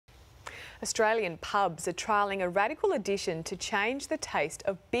Australian pubs are trialling a radical addition to change the taste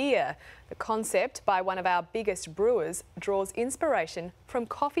of beer. The concept, by one of our biggest brewers, draws inspiration from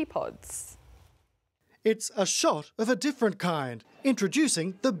coffee pods. It's a shot of a different kind,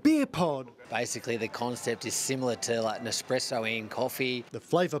 introducing the beer pod. Basically, the concept is similar to like an espresso in coffee. The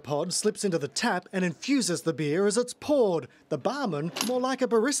flavour pod slips into the tap and infuses the beer as it's poured. The barman, more like a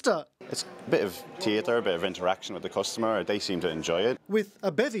barista. It's a bit of theatre, a bit of interaction with the customer. They seem to enjoy it. With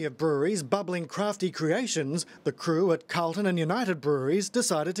a bevy of breweries bubbling crafty creations, the crew at Carlton and United Breweries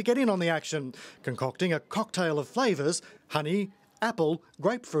decided to get in on the action, concocting a cocktail of flavours: honey, apple,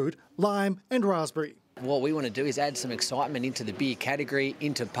 grapefruit, lime and raspberry. What we want to do is add some excitement into the beer category,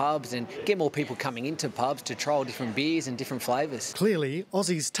 into pubs, and get more people coming into pubs to trial different beers and different flavours. Clearly,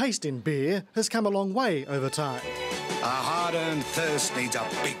 Aussie's taste in beer has come a long way over time. A hard-earned thirst needs a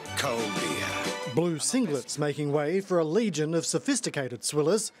big cold beer. Blue singlets making way for a legion of sophisticated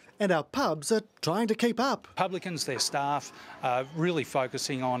swillers, and our pubs are trying to keep up. Publicans, their staff, are really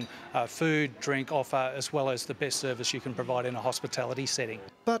focusing on food, drink offer, as well as the best service you can provide in a hospitality setting.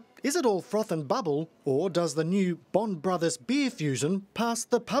 But is it all froth and bubble, or does the new Bond Brothers beer fusion pass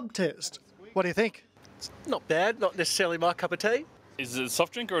the pub test? What do you think? Not bad, not necessarily my cup of tea. Is it a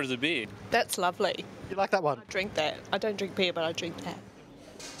soft drink or is it beer? That's lovely. You like that one? I drink that. I don't drink beer, but I drink that.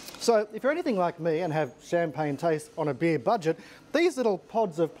 So if you're anything like me and have champagne taste on a beer budget, these little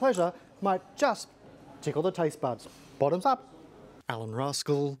pods of pleasure might just tickle the taste buds. Bottoms up. Alan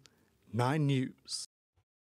Rascal, 9 News.